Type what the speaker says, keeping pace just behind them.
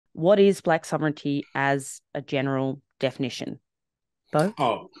What is Black sovereignty as a general definition? Boe?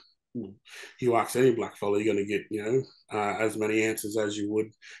 Oh, you ask any black fellow, you're going to get, as many answers as you would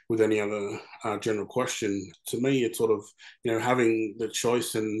with any other general question. To me, it's sort of, having the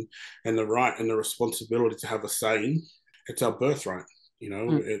choice and the right and the responsibility to have a say. It's our birthright.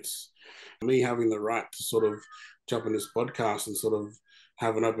 Mm. It's me having the right to sort of jump in this podcast and sort of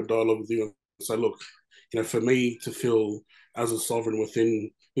have an open dialogue with you and say, look, for me to feel as a sovereign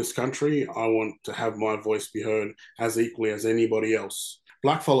within this country, I want to have my voice be heard as equally as anybody else.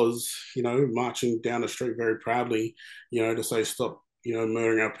 Blackfellas, marching down the street very proudly, to say stop,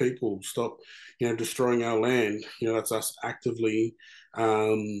 murdering our people, stop, destroying our land. That's us actively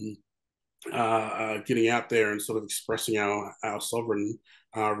getting out there and sort of expressing our sovereign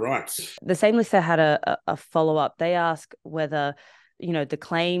rights. The same listener had a follow up. They ask whether, the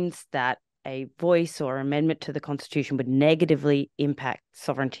claims that a voice or amendment to the Constitution would negatively impact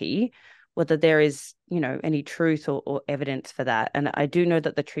sovereignty, whether there is, any truth or evidence for that. And I do know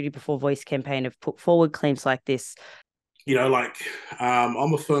that the Treaty Before Voice campaign have put forward claims like this.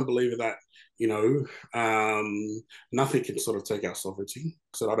 I'm a firm believer that you know, nothing can sort of take our sovereignty.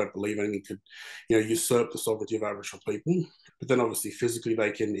 So I don't believe anything could, usurp the sovereignty of Aboriginal people. But then obviously physically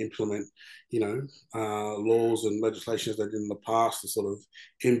they can implement, laws and legislations they did in the past to sort of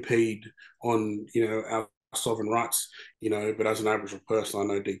impede on, our sovereign rights, but as an Aboriginal person, I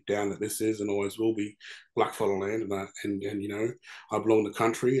know deep down that this is and always will be blackfellow land, and I belong to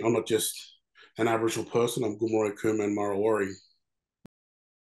country. I'm not just an Aboriginal person. I'm Gamilaraay, Kooma and Murrawari.